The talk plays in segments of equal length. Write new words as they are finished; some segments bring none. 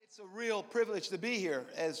a real privilege to be here.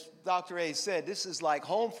 As Dr. A said, this is like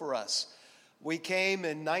home for us. We came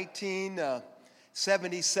in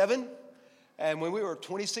 1977, and when we were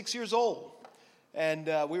 26 years old. And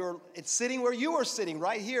it's sitting where you are sitting,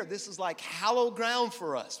 right here. This is like hallowed ground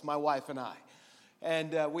for us, my wife and I.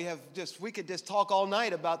 And we could just talk all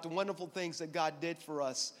night about the wonderful things that God did for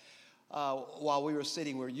us while we were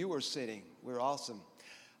sitting where you were sitting. We're awesome.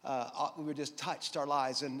 We were just touched our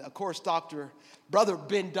lives. And of course, Brother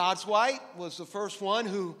Ben Dodswhite was the first one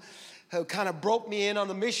who kind of broke me in on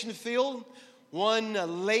the mission field one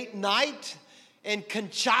late night in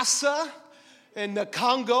Kinshasa in the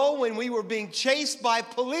Congo when we were being chased by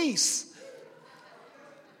police.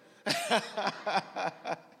 I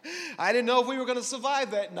didn't know if we were going to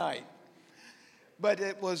survive that night. But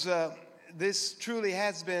it was, this truly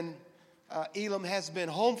has been, Elam has been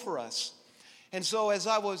home for us. And so as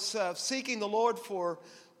I was seeking the Lord for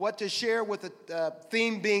what to share with the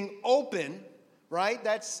theme being open, right?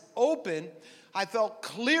 That's open. I felt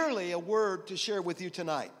clearly a word to share with you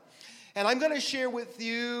tonight. And I'm going to share with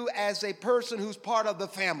you as a person who's part of the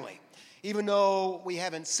family. Even though we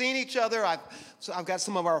haven't seen each other, I've got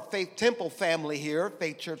some of our Faith Temple family here,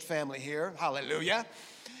 Faith Church family here. Hallelujah.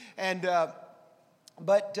 And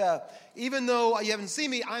but even though you haven't seen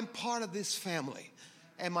me, I'm part of this family.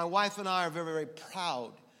 And my wife and I are very, very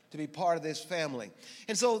proud to be part of this family.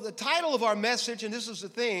 And so the title of our message, and this is the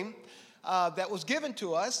theme that was given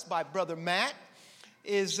to us by Brother Matt,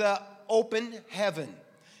 is Open Heaven.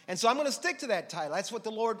 And so I'm going to stick to that title. That's what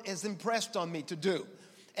the Lord has impressed on me to do.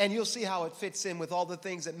 And you'll see how it fits in with all the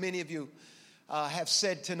things that many of you have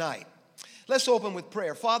said tonight. Let's open with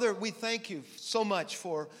prayer. Father, we thank you so much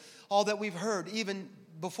for all that we've heard. Even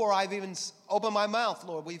before I've even opened my mouth,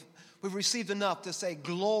 Lord, we've received enough to say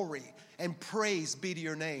glory and praise be to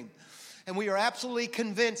your name. And we are absolutely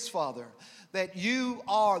convinced, Father, that you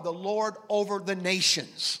are the Lord over the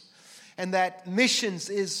nations. And that missions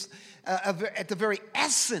is at the very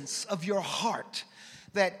essence of your heart.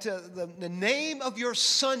 That the name of your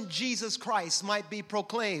Son, Jesus Christ, might be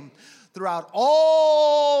proclaimed throughout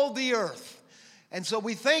all the earth. And so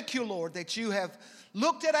we thank you, Lord, that you have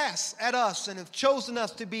looked at us and have chosen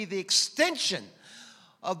us to be the extension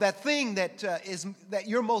of that thing that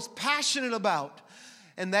you're most passionate about,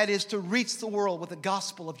 and that is to reach the world with the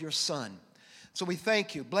gospel of your Son. So we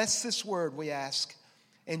thank you. Bless this word, we ask,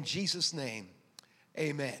 in Jesus' name,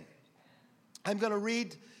 amen. I'm going to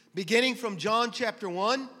read beginning from John chapter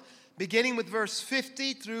 1, beginning with verse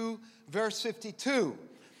 50 through verse 52.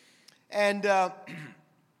 And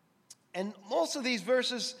most of these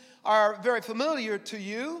verses are very familiar to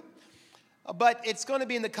you, but it's going to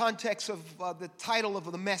be in the context of the title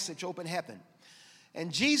of the message, Open Heaven.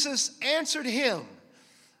 And Jesus answered him,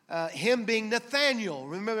 him being Nathanael.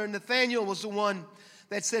 Remember, Nathanael was the one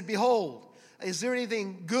that said, behold, is there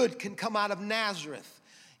anything good can come out of Nazareth?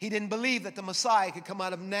 He didn't believe that the Messiah could come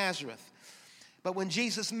out of Nazareth. But when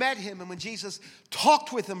Jesus met him and when Jesus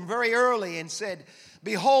talked with him very early and said,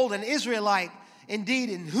 behold, an Israelite indeed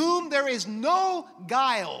in whom there is no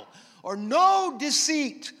guile or no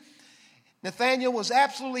deceit, Nathanael was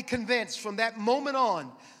absolutely convinced from that moment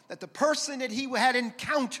on that the person that he had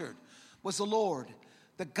encountered was the Lord,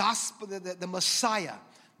 the gospel, the Messiah,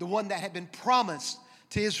 the one that had been promised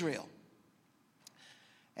to Israel.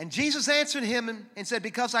 And Jesus answered him and said,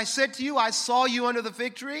 because I said to you, I saw you under the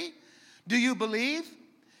fig tree, do you believe?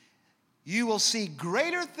 You will see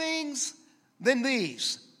greater things than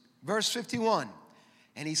these. Verse 51.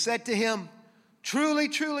 And he said to him, truly,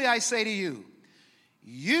 truly, I say to you,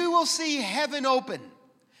 you will see heaven open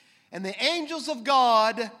and the angels of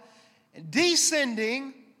God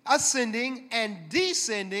ascending and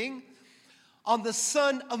descending on the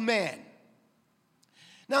Son of Man.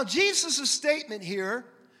 Now, Jesus' statement here,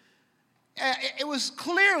 it was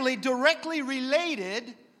clearly directly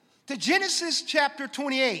related to Genesis chapter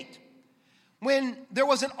 28, when there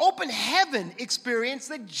was an open heaven experience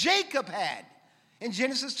that Jacob had in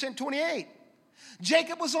Genesis 28.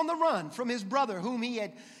 Jacob was on the run from his brother whom he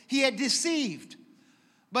had deceived.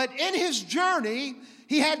 But in his journey,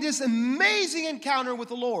 he had this amazing encounter with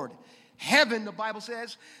the Lord. Heaven, the Bible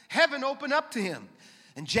says, heaven opened up to him.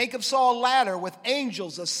 And Jacob saw a ladder with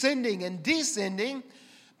angels ascending and descending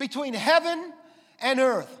between heaven and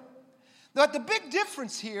earth. But the big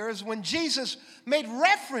difference here is when Jesus made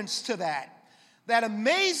reference to that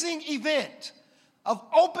amazing event of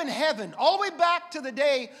open heaven, all the way back to the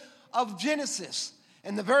day of Genesis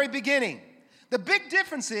in the very beginning. The big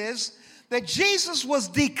difference is that Jesus was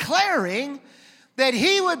declaring that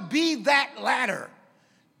he would be that ladder.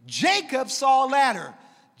 Jacob saw a ladder.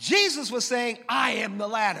 Jesus was saying, I am the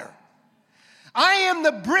ladder. I am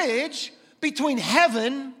the bridge between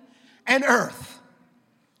heaven and earth.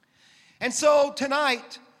 And so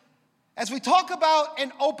tonight, as we talk about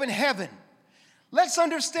an open heaven, let's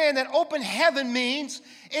understand that open heaven means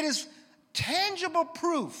it is tangible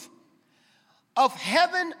proof of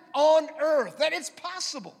heaven on earth, that it's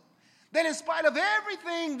possible. That in spite of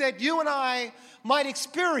everything that you and I might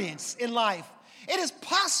experience in life, it is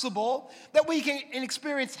possible that we can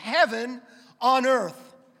experience heaven on earth.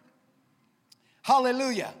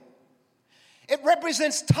 Hallelujah. It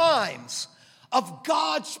represents times of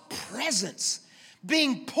God's presence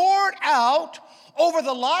being poured out over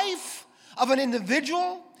the life of an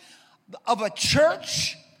individual, of a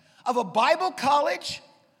church, of a Bible college,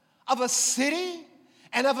 of a city,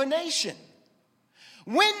 and of a nation.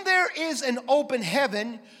 When there is an open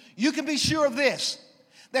heaven, you can be sure of this,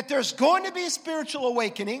 that there's going to be a spiritual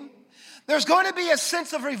awakening, there's going to be a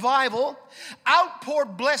sense of revival,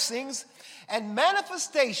 outpoured blessings, and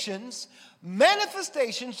manifestations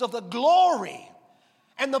of the glory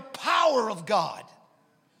and the power of God.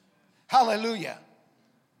 Hallelujah.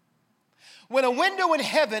 When a window in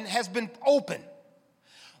heaven has been opened,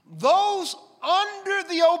 those under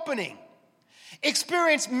the opening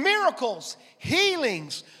experience miracles,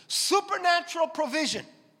 healings, supernatural provision,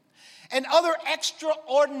 and other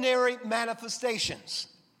extraordinary manifestations.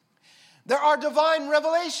 There are divine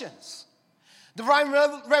revelations. Divine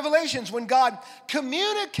revelations when God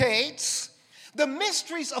communicates the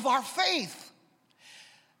mysteries of our faith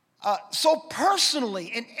so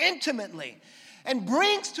personally and intimately, and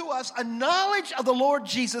brings to us a knowledge of the Lord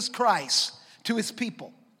Jesus Christ to his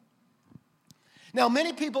people. Now,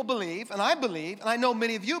 many people believe, and I know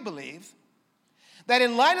many of you believe, that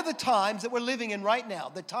in light of the times that we're living in right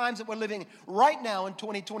now, the times that we're living right now in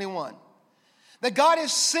 2021, that God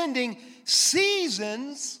is sending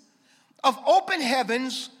seasons of open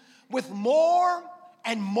heavens with more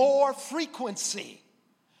and more frequency.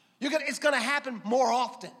 It's going to happen more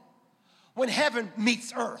often when heaven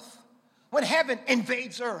meets earth, when heaven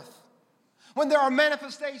invades earth, when there are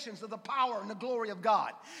manifestations of the power and the glory of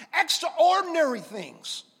God. Extraordinary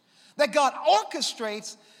things that God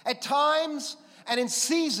orchestrates at times and in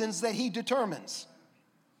seasons that he determines.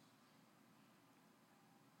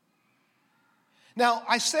 Now,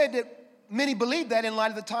 I said that many believe that in light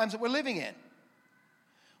of the times that we're living in.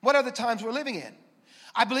 What are the times we're living in?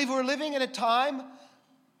 I believe we're living in a time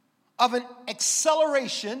of an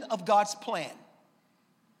acceleration of God's plan.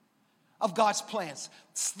 Of God's plans.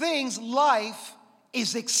 Life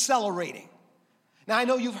is accelerating. Now, I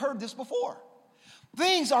know you've heard this before.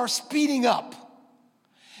 Things are speeding up,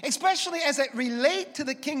 especially as it relate to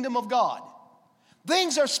the kingdom of God.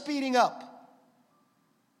 Things are speeding up.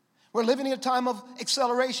 We're living in a time of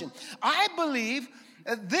acceleration. I believe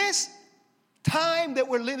that this time that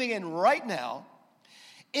we're living in right now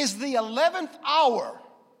is the 11th hour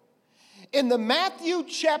in the Matthew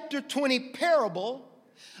chapter 20 parable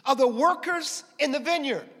of the workers in the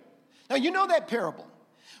vineyard. Now, you know that parable.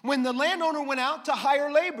 When the landowner went out to hire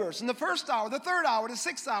laborers in the first hour, the third hour, the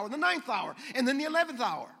sixth hour, the ninth hour, and then the 11th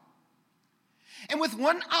hour. And with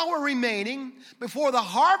 1 hour remaining before the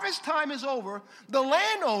harvest time is over, the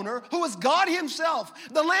landowner, who is God himself,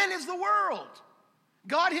 the land is the world,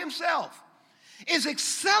 God himself, is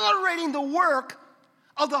accelerating the work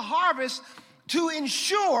of the harvest to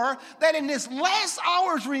ensure that in this last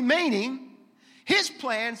hours remaining, his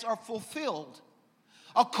plans are fulfilled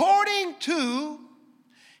according to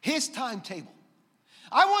his timetable.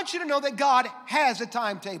 I want you to know that God has a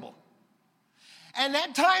timetable. And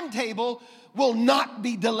that timetable will not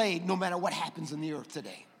be delayed no matter what happens in the earth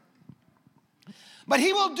today. But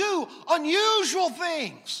he will do unusual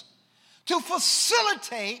things to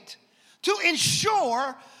facilitate, to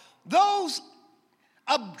ensure those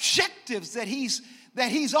objectives that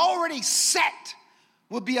he's already set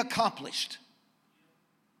will be accomplished.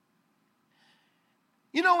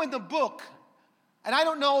 You know, in the book, and I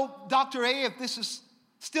don't know, Dr. A, if this is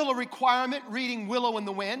still a requirement, reading Willow in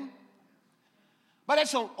the Wind, but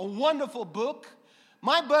it's a wonderful book.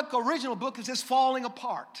 My book, original book, is just falling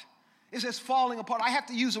apart. It's just falling apart. I have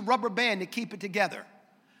to use a rubber band to keep it together.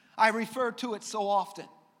 I refer to it so often.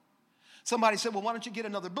 Somebody said, well, why don't you get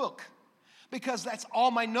another book? Because that's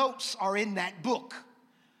all my notes are in that book.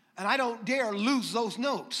 And I don't dare lose those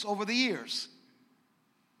notes over the years.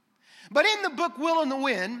 But in the book Willow in the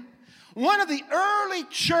Wind, one of the early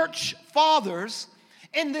church fathers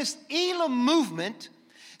in this Elim movement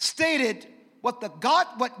stated what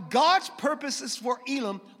God's purposes for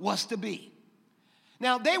Elim was to be.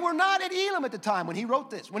 Now, they were not at Elim at the time when he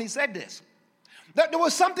wrote this, when he said this. That there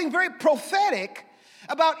was something very prophetic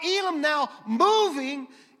about Elim now moving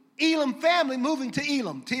Elam family moving to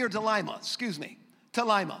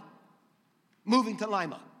Lima, moving to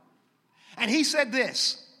Lima. And he said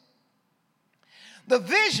this: the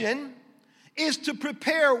vision is to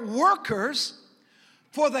prepare workers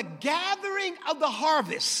for the gathering of the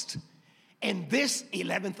harvest in this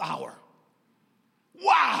 11th hour.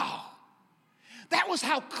 Wow! That was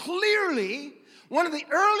how clearly one of the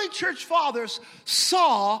early church fathers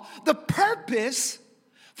saw the purpose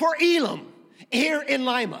for Elam here in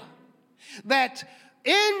Lima. That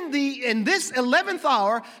in this 11th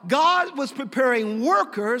hour, God was preparing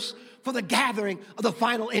workers for the gathering of the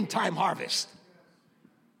final end time harvest.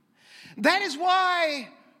 That is why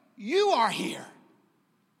you are here.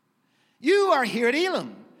 You are here at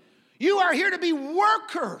Elam. You are here to be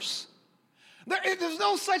workers. There's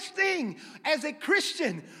no such thing as a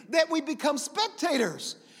Christian that we become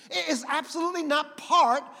spectators. It is absolutely not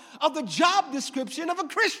part of the job description of a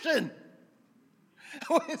Christian.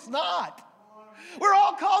 It's not. We're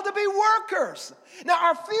all called to be workers. Now,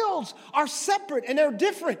 our fields are separate and they're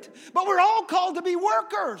different, but we're all called to be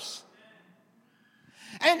workers.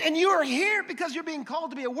 And you are here because you're being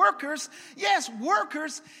called to be workers. Yes,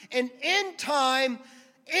 workers in end time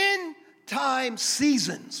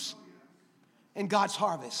seasons in God's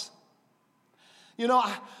harvest. You know,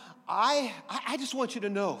 I just want you to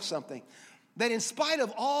know something. That in spite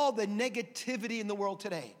of all the negativity in the world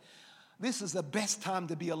today, this is the best time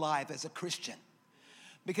to be alive as a Christian.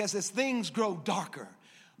 Because as things grow darker,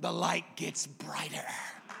 the light gets brighter.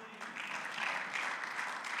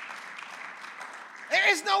 There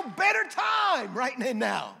is no better time right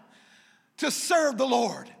now to serve the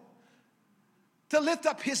Lord, to lift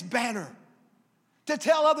up his banner, to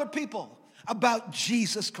tell other people about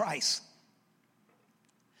Jesus Christ.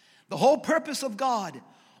 The whole purpose of God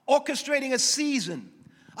orchestrating a season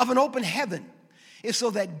of an open heaven is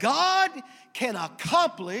so that God can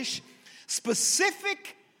accomplish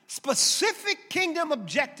specific kingdom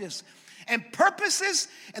objectives and purposes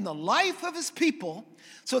in the life of his people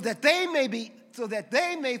so that they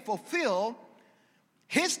may fulfill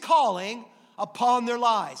his calling upon their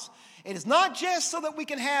lives. It is not just so that we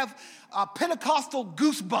can have Pentecostal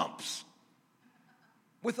goosebumps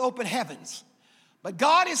with open heavens, but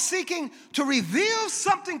God is seeking to reveal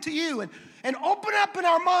something to you and open up in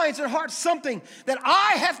our minds and hearts something that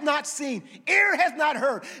eye hath not seen, ear hath not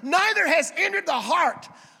heard, neither has entered the heart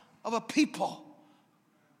of a people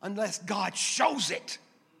unless God shows it.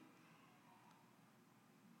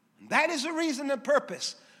 That is the reason and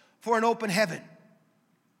purpose for an open heaven.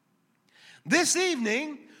 This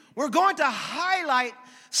evening, we're going to highlight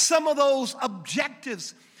some of those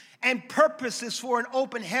objectives and purposes for an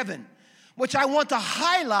open heaven, which I want to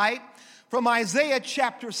highlight from Isaiah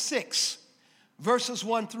chapter 6, verses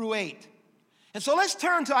 1 through 8. And so let's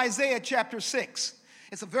turn to Isaiah chapter 6.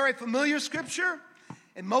 It's a very familiar scripture.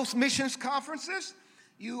 In most missions conferences,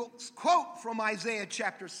 you quote from Isaiah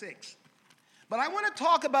chapter 6. But I want to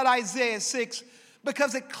talk about Isaiah 6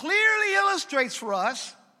 because it clearly illustrates for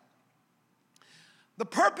us the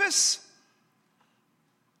purpose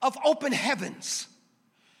of open heavens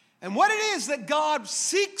and what it is that God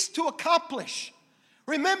seeks to accomplish.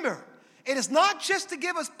 Remember, it is not just to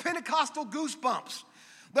give us Pentecostal goosebumps.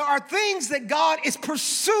 There are things that God is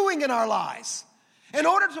pursuing in our lives in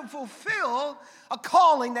order to fulfill a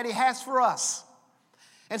calling that he has for us.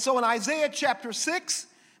 And so in Isaiah chapter 6,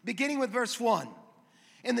 beginning with verse 1,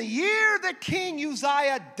 in the year that King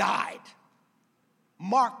Uzziah died,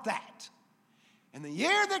 mark that. In the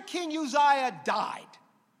year that King Uzziah died,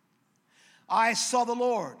 I saw the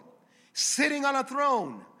Lord sitting on a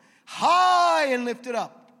throne, high and lifted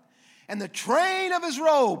up, and the train of his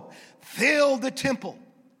robe filled the temple.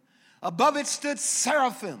 Above it stood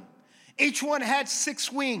seraphim. Each one had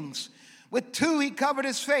 6 wings. With 2 he covered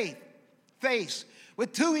his face.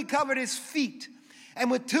 With 2 he covered his feet.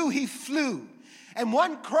 And with 2 he flew. And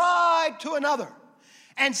one cried to another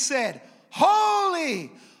and said,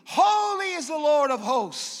 Holy, holy is the Lord of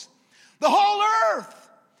hosts. The whole earth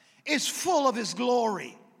is full of his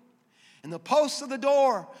glory. And the posts of the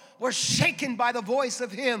door were shaken by the voice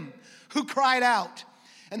of him who cried out.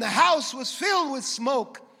 And the house was filled with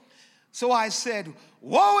smoke. So I said,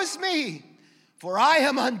 Woe is me, for I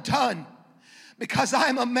am undone, because I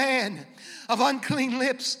am a man of unclean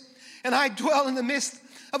lips, and I dwell in the midst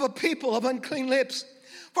of a people of unclean lips.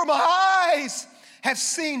 For my eyes have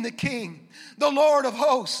seen the King, the Lord of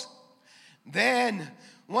hosts. Then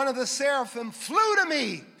one of the seraphim flew to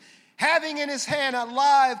me, having in his hand a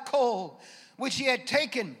live coal, which he had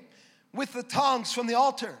taken with the tongs from the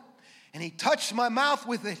altar. And he touched my mouth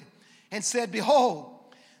with it and said, Behold,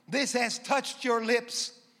 this has touched your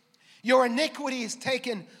lips. Your iniquity is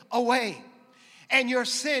taken away, and your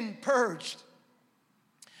sin purged.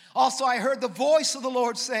 Also, I heard the voice of the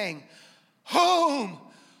Lord saying, Whom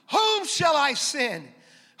shall I send?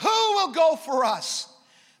 Who will go for us?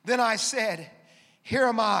 Then I said, Here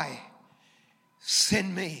am I,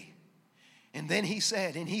 send me. And then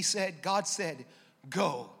God said,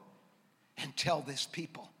 Go and tell this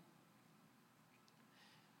people.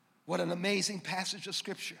 What an amazing passage of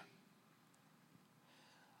Scripture.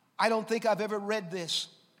 I don't think I've ever read this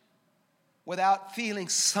without feeling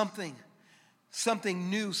something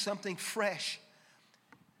new, something fresh.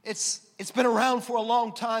 It's been around for a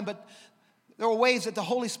long time, but there are ways that the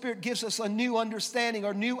Holy Spirit gives us a new understanding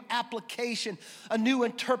or new application, a new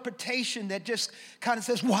interpretation that just kind of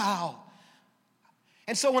says, wow.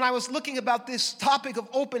 And so when I was looking about this topic of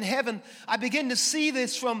open heaven, I began to see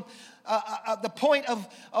this from the point of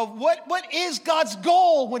what is God's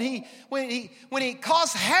goal when he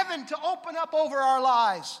caused heaven to open up over our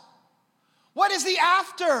lives. What is he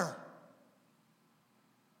after?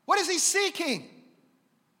 What is he seeking?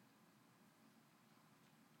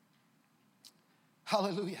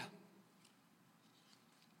 Hallelujah.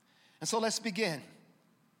 And so let's begin.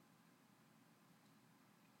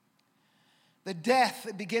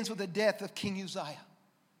 It begins with the death of King Uzziah,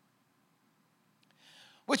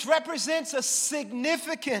 which represents a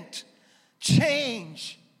significant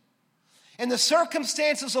change in the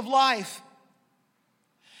circumstances of life.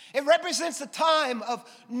 It represents a time of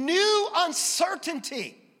new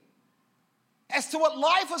uncertainty as to what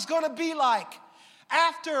life was going to be like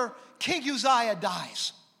after King Uzziah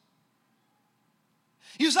dies.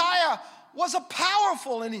 Uzziah was a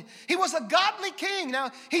powerful and he was a godly king.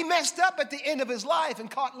 Now, he messed up at the end of his life and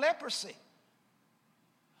caught leprosy.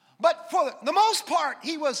 But for the most part,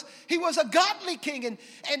 he was a godly king,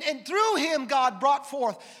 and through him, God brought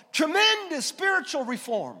forth tremendous spiritual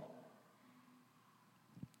reform.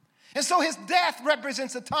 And so his death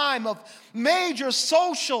represents a time of major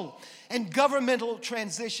social and governmental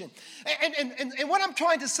transition. And what I'm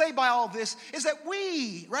trying to say by all this is that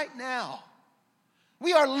we, right now,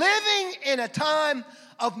 we are living in a time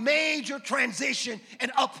of major transition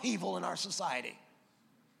and upheaval in our society.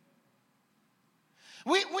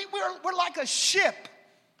 We're like a ship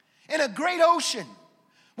in a great ocean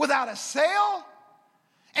without a sail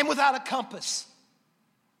and without a compass.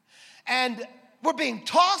 And we're being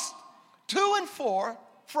tossed to and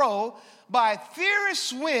fro by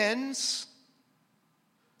fierce winds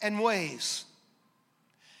and waves.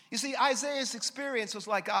 You see, Isaiah's experience was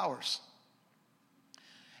like ours.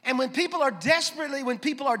 And when people are desperately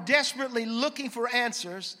looking for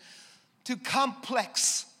answers to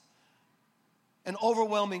complex and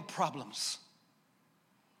overwhelming problems.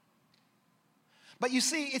 But you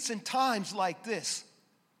see, it's in times like this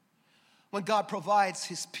when God provides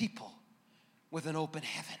his people with an open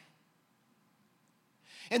heaven.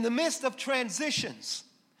 In the midst of transitions,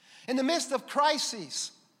 in the midst of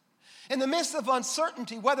crises, in the midst of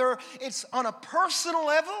uncertainty, whether it's on a personal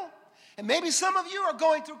level, and maybe some of you are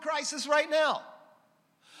going through crisis right now,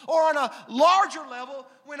 or on a larger level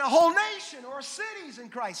when a whole nation or a city is in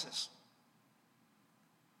crisis.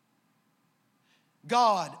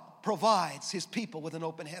 God provides his people with an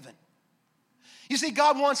open heaven. You see,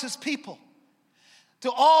 God wants his people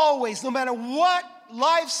to always, no matter what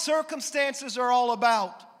life circumstances are all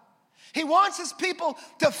about, he wants his people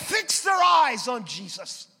to fix their eyes on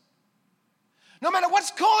Jesus. No matter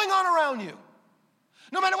what's going on around you,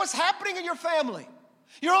 no matter what's happening in your family,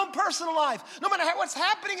 your own personal life, no matter what's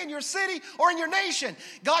happening in your city or in your nation,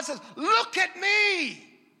 God says, look at me.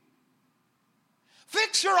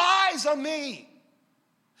 Fix your eyes on me.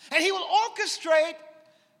 And he will orchestrate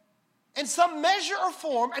in some measure or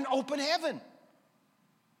form an open heaven.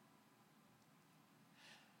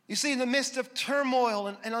 You see, in the midst of turmoil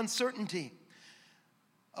and uncertainty,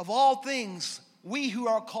 of all things, we who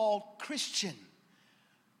are called Christian,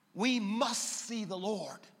 we must see the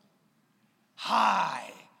Lord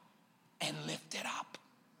high and lifted up.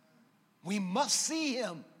 We must see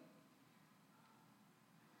him.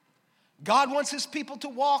 God wants his people to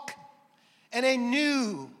walk in a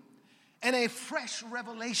new and a fresh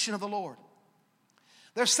revelation of the Lord.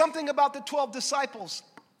 There's something about the 12 disciples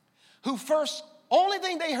who only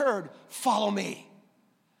thing they heard, follow me.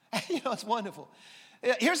 You know, it's wonderful.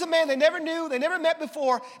 Here's a man they never knew, they never met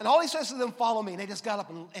before, and all he says to them, follow me. And they just got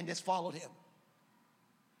up and just followed him.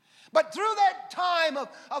 But through that time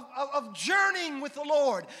of journeying with the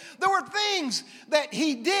Lord, there were things that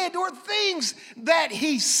he did, there were things that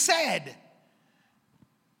he said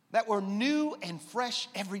that were new and fresh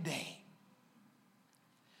every day,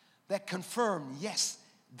 that confirmed, yes,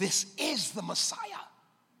 this is the Messiah.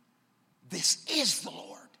 this is the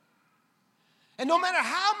Lord. And no matter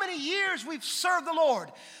how many years we've served the Lord,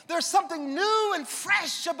 there's something new and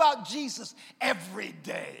fresh about Jesus every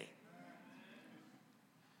day.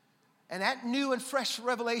 And that new and fresh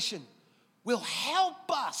revelation will help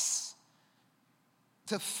us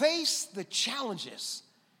to face the challenges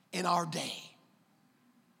in our day.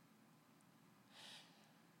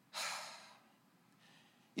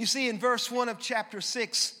 You see, in verse 1 of chapter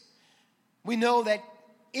 6, we know that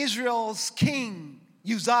Israel's king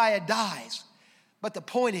Uzziah dies. But the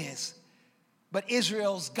point is, but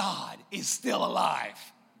Israel's God is still alive.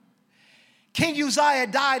 King Uzziah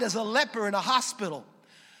died as a leper in a hospital.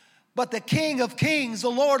 But the King of Kings,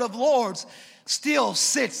 the Lord of Lords, still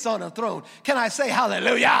sits on a throne. Can I say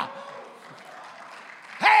hallelujah?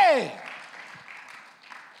 Hey!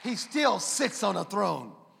 He still sits on a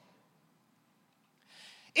throne.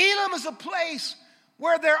 Elam is a place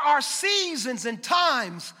where there are seasons and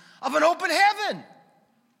times of an open heaven.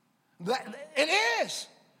 It is.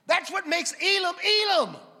 That's what makes Elam,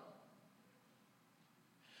 Elam.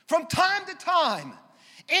 From time to time,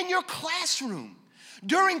 in your classroom,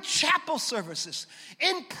 during chapel services,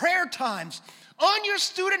 in prayer times, on your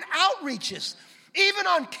student outreaches, even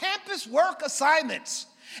on campus work assignments,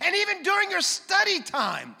 and even during your study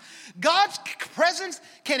time, God's presence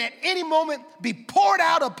can at any moment be poured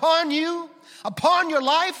out upon you, upon your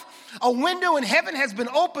life. A window in heaven has been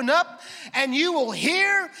opened up, and you will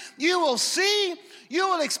hear, you will see, you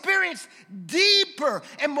will experience deeper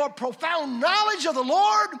and more profound knowledge of the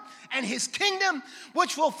Lord and His kingdom,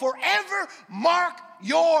 which will forever mark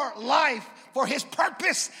your life for His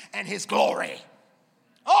purpose and His glory.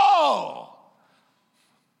 Oh!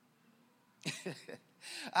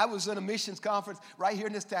 I was in a missions conference right here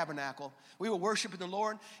in this tabernacle. We were worshiping the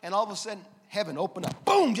Lord, and all of a sudden, heaven opened up.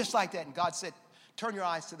 Boom, just like that. And God said, turn your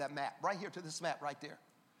eyes to that map, right here to this map right there.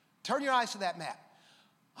 Turn your eyes to that map.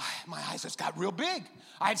 My eyes just got real big.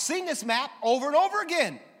 I had seen this map over and over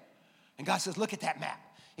again. And God says, look at that map.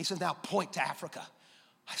 He says, now point to Africa.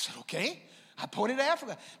 I said, okay. I pointed to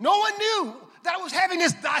Africa. No one knew that I was having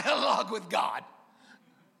this dialogue with God.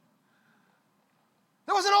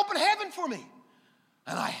 There was an open heaven for me.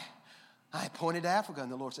 And I pointed to Africa,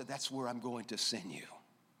 and the Lord said, that's where I'm going to send you.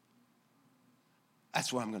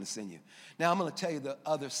 That's where I'm going to send you. Now, I'm going to tell you the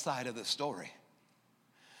other side of the story.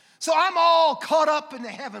 So I'm all caught up in the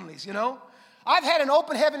heavenlies, you know. I've had an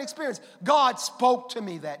open heaven experience. God spoke to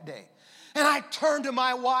me that day. And I turned to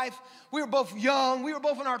my wife. We were both young. We were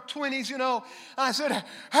both in our 20s, you know. And I said,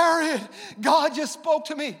 Harriet, God just spoke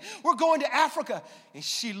to me. We're going to Africa. And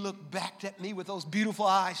she looked back at me with those beautiful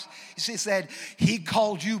eyes. She said, He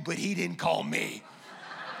called you, but He didn't call me.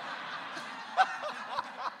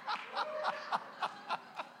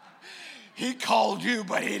 He called you,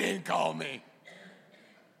 but He didn't call me.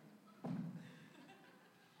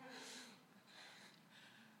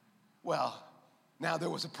 Well, now there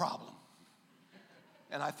was a problem.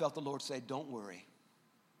 And I felt the Lord say, don't worry.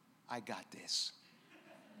 I got this.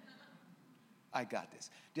 I got this.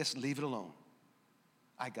 Just leave it alone.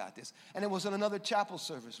 I got this. And it was in another chapel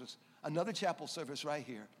service. It was another chapel service right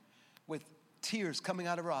here with tears coming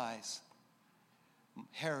out of her eyes.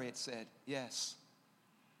 Harriet said, yes.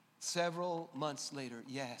 Several months later,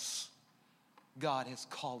 yes, God has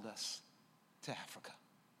called us to Africa.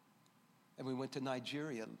 And we went to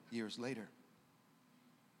Nigeria years later.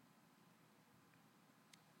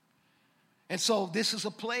 And so this is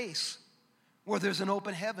a place where there's an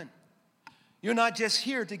open heaven. You're not just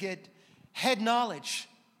here to get head knowledge.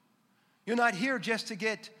 You're not here just to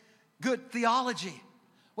get good theology,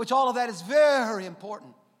 which all of that is very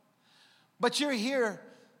important. But you're here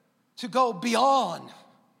to go beyond,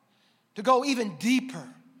 to go even deeper,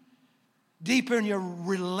 deeper in your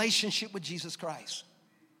relationship with Jesus Christ.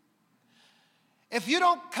 If you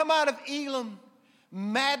don't come out of Elam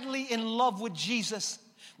madly in love with Jesus,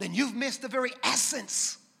 then you've missed the very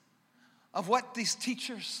essence of what these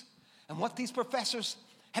teachers and what these professors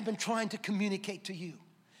have been trying to communicate to you.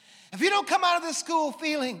 If you don't come out of this school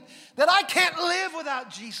feeling that I can't live without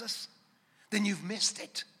Jesus, then you've missed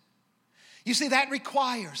it. You see, that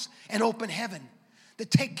requires an open heaven to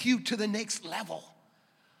take you to the next level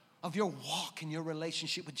of your walk and your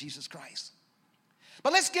relationship with Jesus Christ.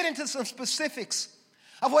 But let's get into some specifics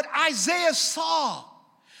of what Isaiah saw.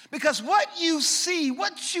 Because what you see,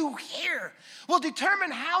 what you hear, will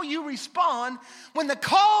determine how you respond when the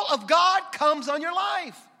call of God comes on your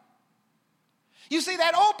life. You see,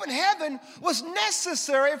 that open heaven was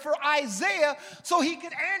necessary for Isaiah so he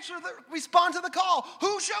could respond to the call.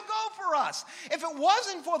 Who shall go for us? If it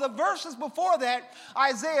wasn't for the verses before that,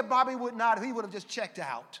 Isaiah probably would not. He would have just checked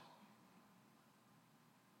out.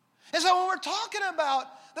 And so when we're talking about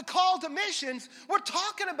the call to missions, we're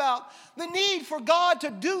talking about the need for God to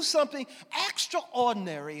do something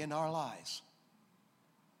extraordinary in our lives.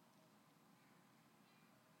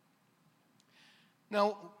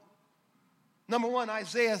 Now, number one,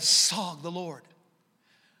 Isaiah saw the Lord.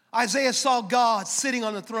 Isaiah saw God sitting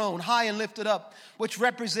on the throne, high and lifted up, which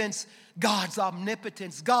represents God's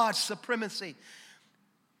omnipotence, God's supremacy.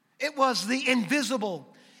 It was the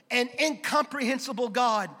invisible and incomprehensible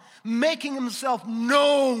God making himself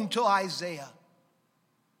known to Isaiah.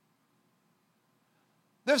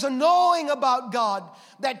 There's a knowing about God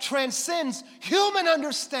that transcends human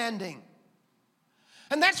understanding.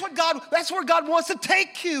 And that's where God wants to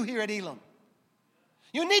take you here at Elam.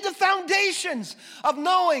 You need the foundations of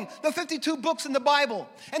knowing the 52 books in the Bible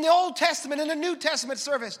and the Old Testament and the New Testament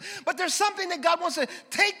service. But there's something that God wants to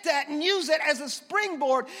take that and use it as a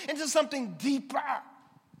springboard into something deeper.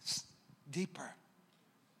 Deeper.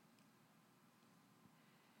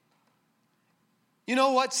 You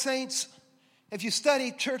know what, saints? If you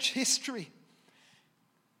study church history,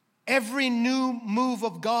 every new move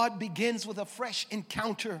of God begins with a fresh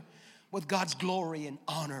encounter with God's glory and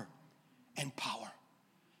honor and power.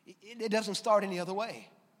 It doesn't start any other way.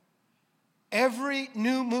 Every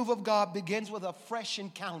new move of God begins with a fresh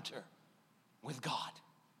encounter with God.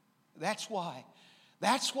 That's why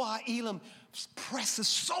Elam presses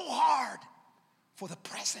so hard for the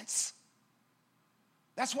presence.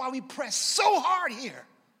 That's why we press so hard here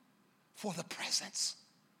for the presence.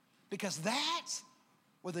 Because that's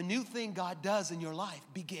where the new thing God does in your life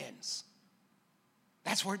begins.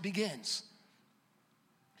 That's where it begins.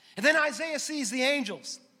 And then Isaiah sees the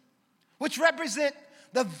angels, which represent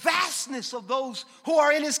the vastness of those who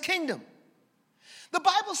are in his kingdom. The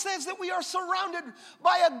Bible says that we are surrounded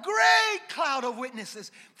by a great cloud of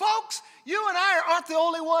witnesses. Folks, you and I aren't the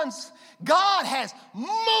only ones. God has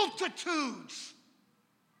multitudes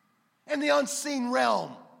in the unseen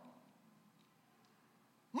realm.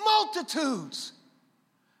 Multitudes.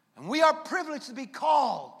 And we are privileged to be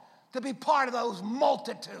called to be part of those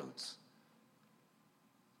multitudes.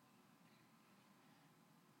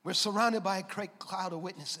 We're surrounded by a great cloud of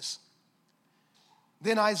witnesses.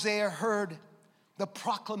 Then Isaiah heard the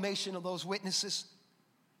proclamation of those witnesses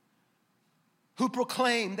who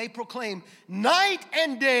proclaim night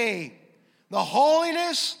and day the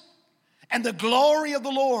holiness and the glory of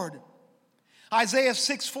the Lord. Isaiah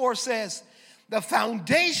 6:4 says, the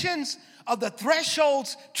foundations of the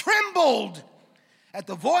thresholds trembled at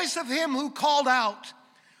the voice of him who called out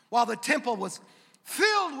while the temple was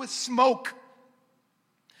filled with smoke.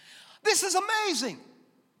 This is amazing.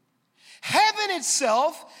 Heaven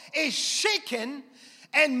itself is shaken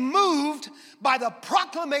and moved by the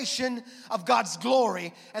proclamation of God's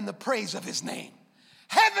glory and the praise of his name.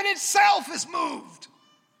 Heaven itself is moved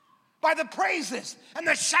by the praises and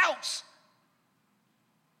the shouts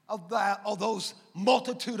of those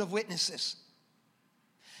multitude of witnesses.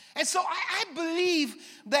 And so I believe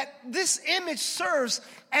that this image serves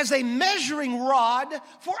as a measuring rod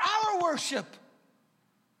for our worship.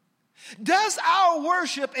 Does our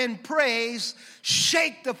worship and praise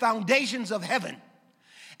shake the foundations of heaven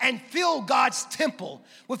and fill God's temple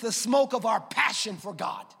with the smoke of our passion for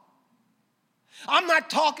God? I'm not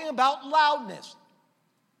talking about loudness,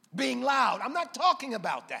 being loud. I'm not talking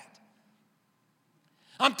about that.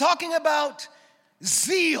 I'm talking about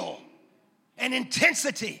zeal and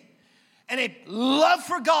intensity and a love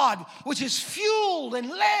for God, which is fueled and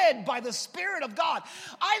led by the Spirit of God.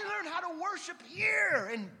 I learned how to worship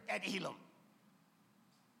here at Elam.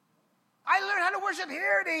 I learned how to worship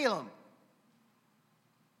here at Elam.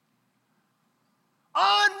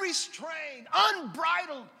 Unrestrained,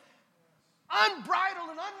 unbridled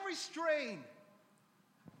and unrestrained.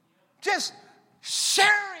 Just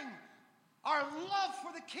sharing our love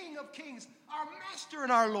for the King of Kings, our Master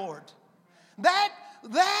and our Lord.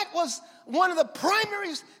 That was one of the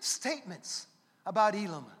primary statements about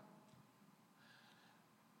Elam.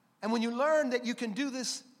 And when you learn that you can do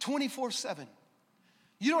this 24/7,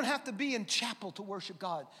 you don't have to be in chapel to worship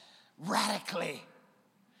God radically.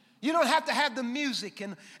 You don't have to have the music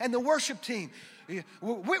and the worship team.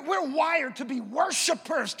 We're wired to be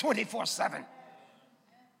worshipers 24/7.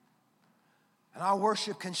 And our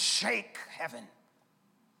worship can shake heaven.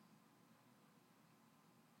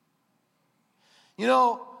 You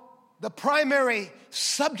know, the primary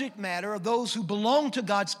subject matter of those who belong to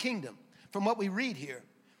God's kingdom, from what we read here,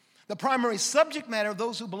 the primary subject matter of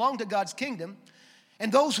those who belong to God's kingdom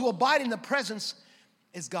and those who abide in the presence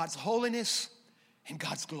is God's holiness and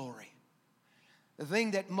God's glory. The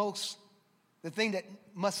thing that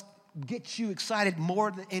must get you excited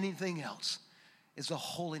more than anything else is the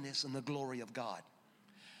holiness and the glory of God.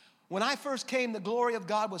 When I first came, the glory of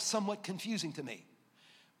God was somewhat confusing to me.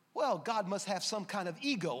 Well, God must have some kind of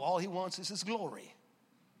ego. All he wants is his glory.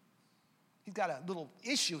 He's got a little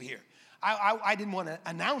issue here. I didn't want to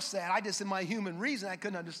announce that. I just, in my human reason, I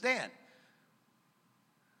couldn't understand.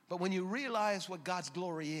 But when you realize what God's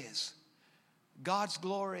glory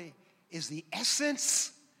is the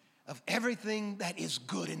essence of everything that is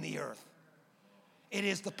good in the earth. It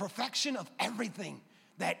is the perfection of everything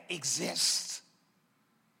that exists.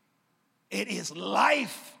 It is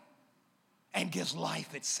life and gives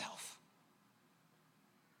life itself.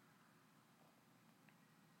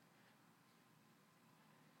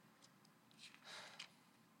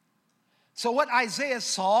 So what Isaiah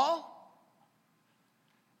saw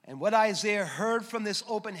and what Isaiah heard from this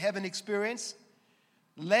open heaven experience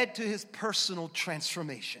led to his personal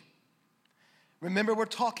transformation. Remember, we're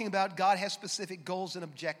talking about God has specific goals and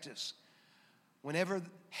objectives whenever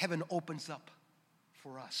heaven opens up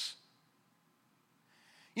for us.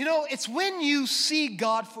 You know, it's when you see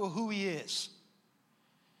God for who he is,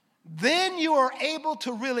 then you are able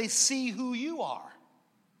to really see who you are.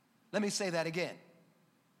 Let me say that again.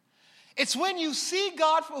 It's when you see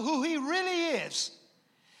God for who he really is,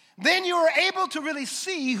 then you are able to really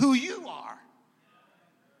see who you are.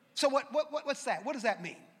 So what's that? What does that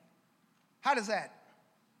mean? How does that?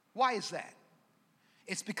 Why is that?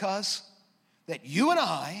 It's because that you and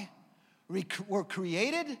I were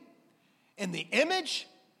created in the image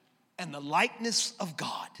and the likeness of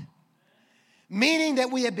God. Meaning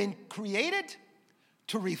that we have been created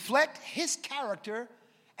to reflect his character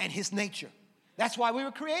and his nature. That's why we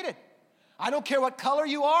were created. I don't care what color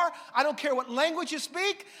you are. I don't care what language you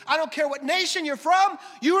speak. I don't care what nation you're from.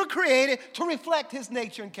 You were created to reflect his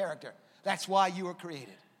nature and character. That's why you were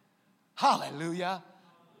created. Hallelujah.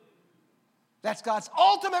 That's God's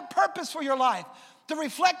ultimate purpose for your life, to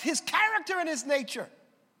reflect his character and his nature.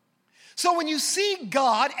 So when you see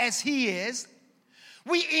God as he is,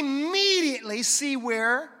 we immediately see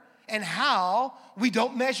where and how we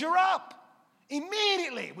don't measure up.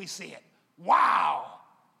 Immediately we see it. Wow.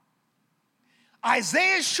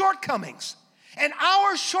 Isaiah's shortcomings and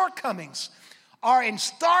our shortcomings are in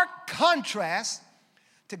stark contrast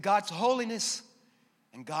to God's holiness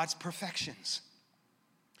and God's perfections.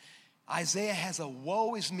 Isaiah has a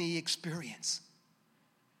woe is me experience.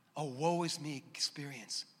 A woe is me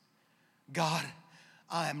experience. God,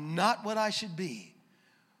 I am not what I should be,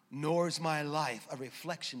 nor is my life a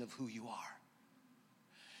reflection of who you are.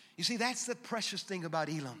 You see, that's the precious thing about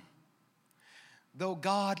Elam. Though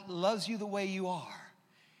God loves you the way you are,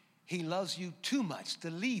 he loves you too much to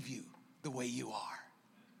leave you the way you are.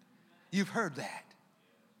 You've heard that.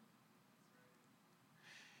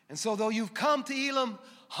 And so though you've come to Elam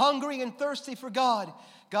hungry and thirsty for God,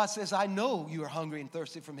 God says, I know you are hungry and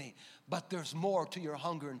thirsty for me, but there's more to your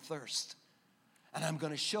hunger and thirst. And I'm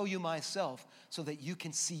going to show you myself so that you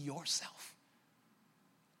can see yourself.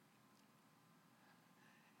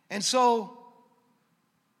 And so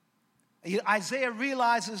Isaiah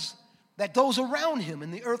realizes that those around him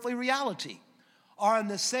in the earthly reality are in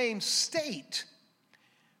the same state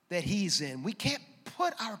that he's in. We can't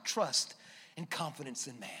put our trust and confidence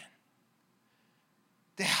in man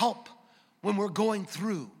to help when we're going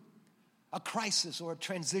through a crisis or a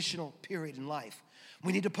transitional period in life.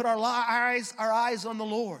 We need to put our eyes on the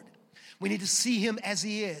Lord. We need to see him as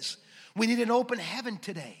he is. We need an open heaven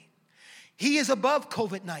today. He is above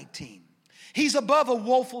COVID-19. He's above a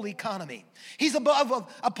woeful economy. He's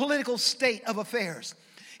above a political state of affairs.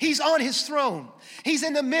 He's on his throne. He's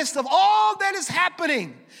in the midst of all that is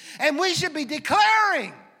happening. And we should be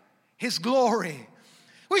declaring his glory.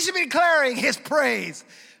 We should be declaring his praise.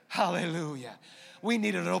 Hallelujah. We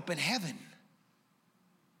need an open heaven.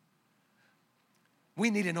 We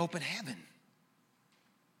need an open heaven.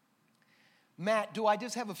 Matt, do I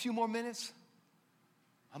just have a few more minutes?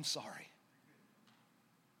 I'm sorry.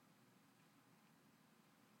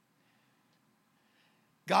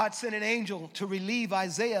 God sent an angel to relieve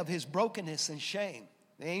Isaiah of his brokenness and shame.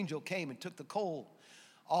 The angel came and took the coal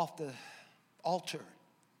off the altar.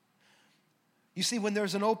 You see, when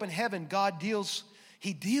there's an open heaven, God deals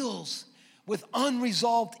with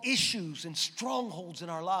unresolved issues and strongholds in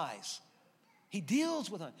our lives. He deals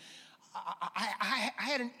with it. I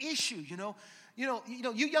had an issue, you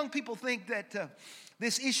young people think that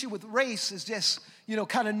this issue with race is just,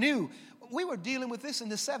 kind of new. We were dealing with this in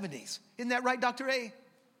the 70s. Isn't that right, Dr. A?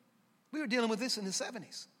 We were dealing with this in the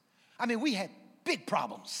 70s. I mean, we had big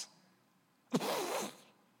problems.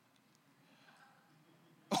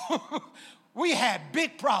 We had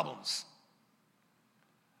big problems.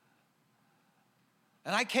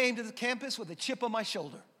 And I came to the campus with a chip on my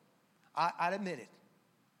shoulder. I'd admit it.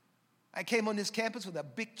 I came on this campus with a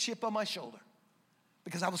big chip on my shoulder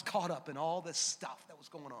because I was caught up in all this stuff that was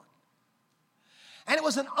going on. And it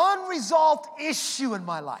was an unresolved issue in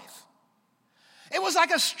my life. It was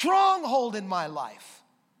like a stronghold in my life.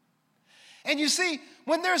 And you see,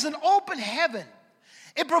 when there's an open heaven,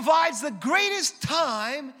 it provides the greatest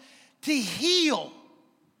time to heal,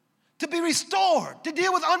 to be restored, to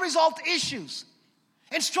deal with unresolved issues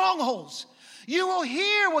and strongholds. You will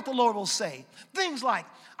hear what the Lord will say. Things like,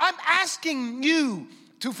 I'm asking you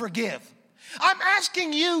to forgive. I'm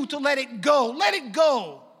asking you to let it go. Let it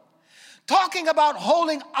go. Talking about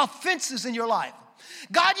holding offenses in your life.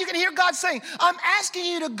 God, you can hear God saying, I'm asking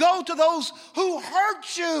you to go to those who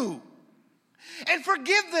hurt you and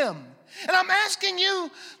forgive them. And I'm asking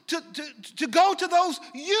you to go to those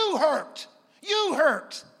you hurt,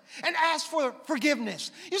 and ask for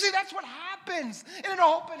forgiveness. You see, that's what happens in an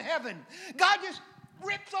open heaven. God just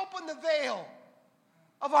rips open the veil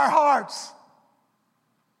of our hearts.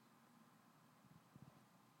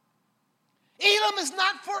 Elam is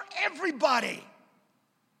not for everybody.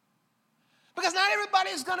 Because not everybody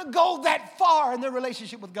is going to go that far in their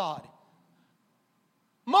relationship with God.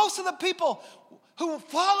 Most of the people who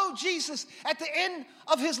followed Jesus at the end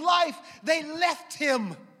of his life, they left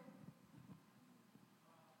him.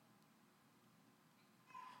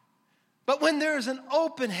 But when there's an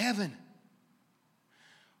open heaven,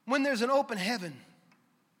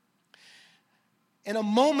 in a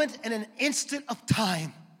moment and an instant of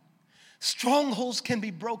time, strongholds can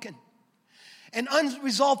be broken and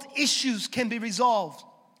unresolved issues can be resolved.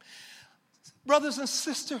 Brothers and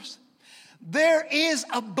sisters, there is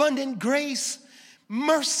abundant grace,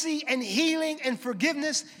 mercy, and healing and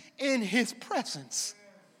forgiveness in his presence.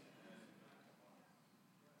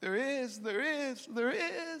 There is.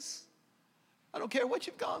 I don't care what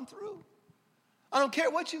you've gone through. I don't care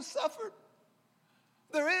what you've suffered.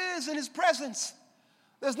 There is in his presence.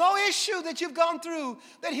 There's no issue that you've gone through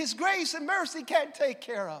that his grace and mercy can't take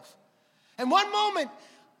care of. And one moment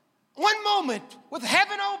with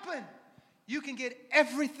heaven open, you can get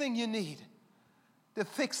everything you need to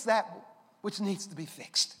fix that which needs to be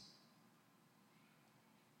fixed.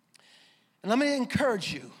 And let me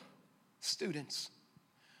encourage you, students.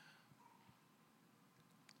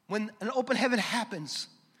 When an open heaven happens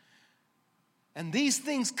and these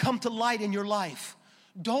things come to light in your life,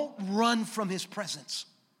 don't run from his presence.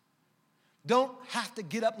 Don't have to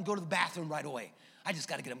get up and go to the bathroom right away. I just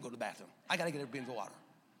got to get up and go to the bathroom. I got to get up and drink the water.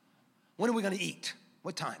 When are we going to eat?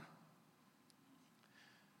 What time?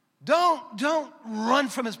 Don't run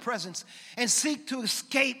from his presence and seek to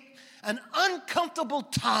escape an uncomfortable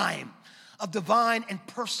time of divine and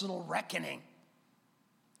personal reckoning.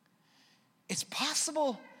 It's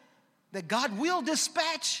possible that God will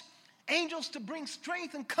dispatch angels to bring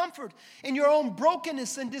strength and comfort in your own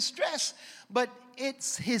brokenness and distress, but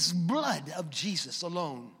it's his blood of Jesus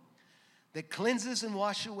alone that cleanses and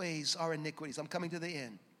washes away our iniquities. I'm coming to the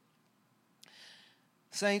end.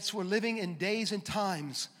 Saints, we're living in days and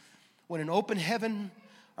times when an open heaven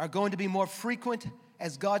are going to be more frequent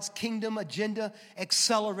as God's kingdom agenda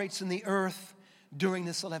accelerates in the earth during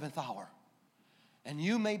this 11th hour. And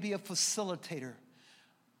you may be a facilitator,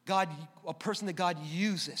 a person that God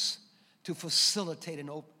uses to facilitate an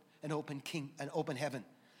open heaven,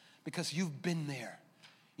 because you've been there.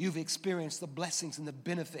 You've experienced the blessings and the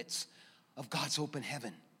benefits of God's open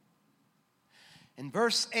heaven. In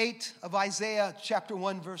verse 8 of Isaiah chapter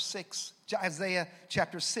 1, verse 6, Isaiah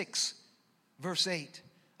chapter 6, verse 8,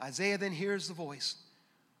 Isaiah then hears the voice.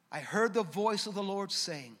 I heard the voice of the Lord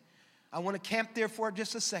saying, I want to camp there for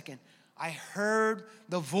just a second. I heard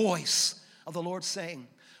the voice of the Lord saying,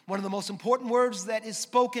 one of the most important words that is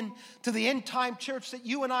spoken to the end time church that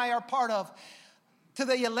you and I are part of, to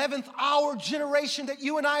the 11th hour generation that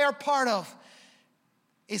you and I are part of,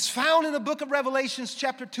 is found in the book of Revelations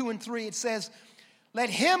chapter 2 and 3. It says, let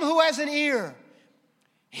him who has an ear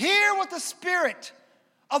hear what the Spirit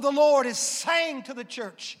of the Lord is saying to the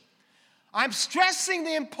church. I'm stressing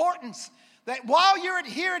the importance that while you're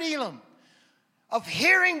here at Elam, of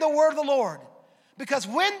hearing the word of the Lord. Because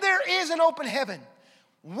when there is an open heaven,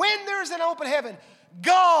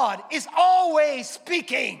 God is always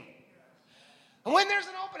speaking. And when there's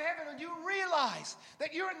an open heaven and you realize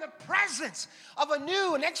that you're in the presence of a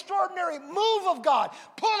new and extraordinary move of God,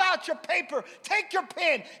 pull out your paper, take your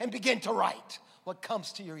pen, and begin to write what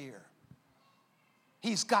comes to your ear.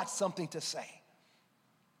 He's got something to say.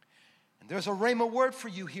 And there's a rhema word for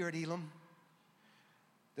you here at Elam.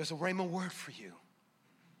 There's a rhema word for you.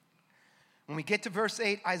 When we get to verse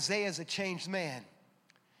 8, Isaiah is a changed man.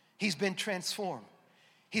 He's been transformed.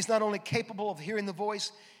 He's not only capable of hearing the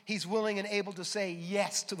voice, he's willing and able to say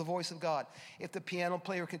yes to the voice of God. If the piano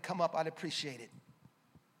player could come up, I'd appreciate it.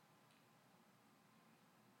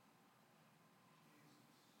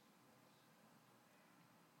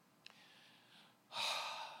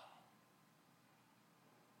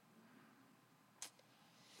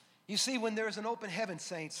 You see, when there is an open heaven,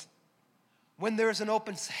 saints, when there is an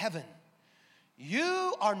open heaven,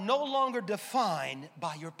 you are no longer defined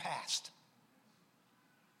by your past.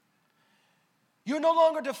 You're no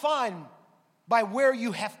longer defined by where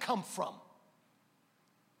you have come from.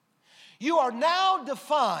 You are now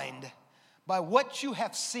defined by what you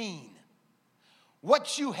have seen,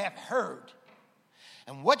 what you have heard,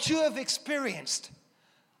 and what you have experienced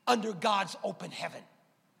under God's open heaven.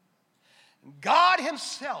 God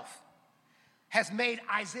himself has made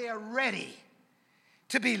Isaiah ready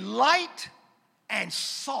to be light and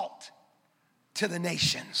salt to the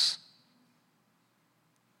nations.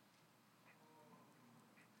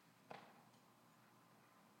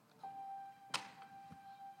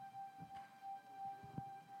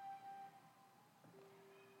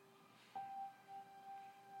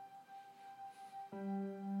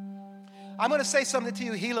 I'm going to say something to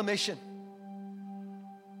you, Gila Mission.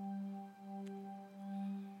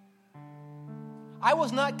 I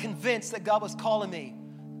was not convinced that God was calling me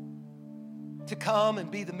to come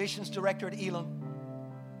and be the missions director at Elam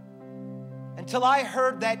until I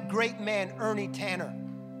heard that great man, Ernie Tanner.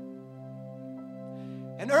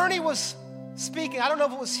 And Ernie was speaking. I don't know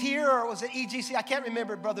if it was here or it was at EGC. I can't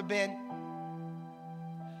remember, Brother Ben.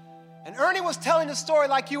 And Ernie was telling the story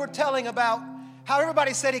like you were telling about how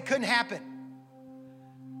everybody said it couldn't happen.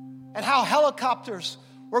 And how helicopters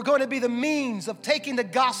were going to be the means of taking the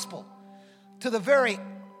gospel to the very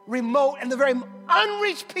remote and the very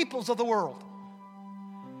unreached peoples of the world.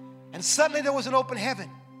 And suddenly there was an open heaven.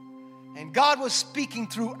 And God was speaking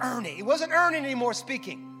through Ernie. It wasn't Ernie anymore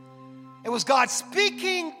speaking. It was God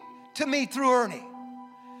speaking to me through Ernie.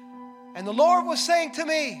 And the Lord was saying to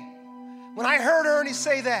me, when I heard Ernie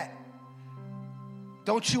say that,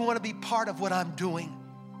 don't you want to be part of what I'm doing?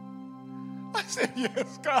 I said,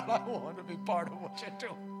 yes, God, I want to be part of what you're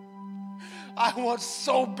doing. I want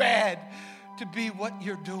so bad to be what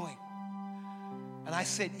you're doing. And I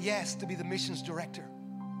said yes to be the missions director.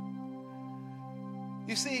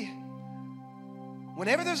 You see,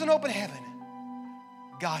 whenever there's an open heaven,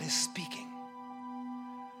 God is speaking.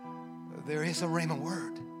 There is a rhema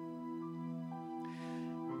word.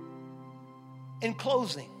 In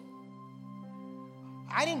closing,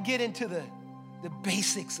 I didn't get into the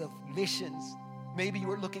basics of missions. Maybe you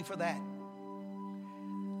were looking for that.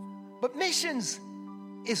 But missions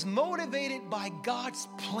is motivated by God's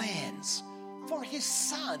plans for his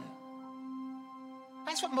son.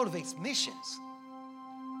 That's what motivates missions.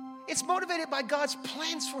 It's motivated by God's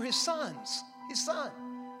plans for his son.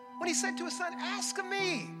 When he said to his son, ask of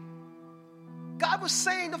me. God was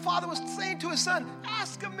saying, the Father was saying to his son,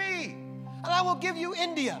 ask of me, and I will give you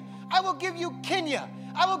India. I will give you Kenya.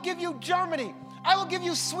 I will give you Germany. I will give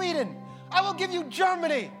you Sweden. I will give you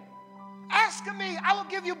Germany. Ask of me. I will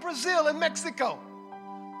give you Brazil and Mexico.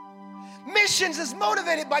 Missions is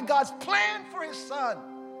motivated by God's plan for his son,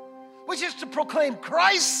 which is to proclaim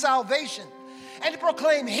Christ's salvation and to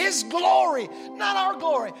proclaim his glory, not our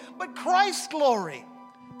glory, but Christ's glory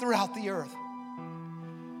throughout the earth.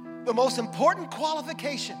 The most important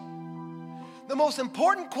qualification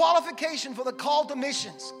for the call to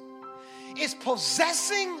missions is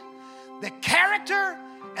possessing the character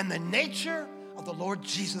and the nature of the Lord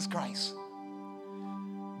Jesus Christ.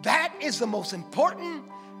 That is the most important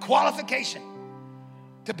qualification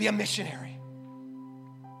to be a missionary.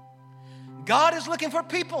 God is looking for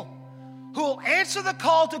people who will answer the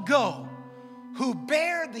call to go, who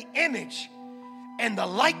bear the image and the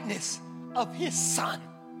likeness of his son.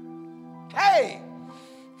 Hey!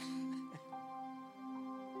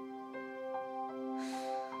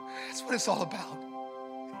 That's what it's all about.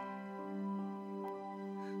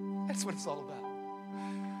 That's what it's all about.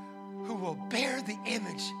 Who will bear the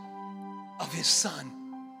image of his son.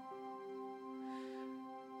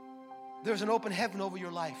 There's an open heaven over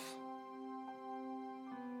your life,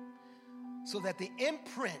 so that the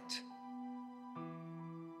imprint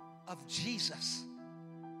of Jesus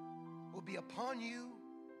will be upon you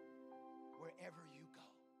wherever you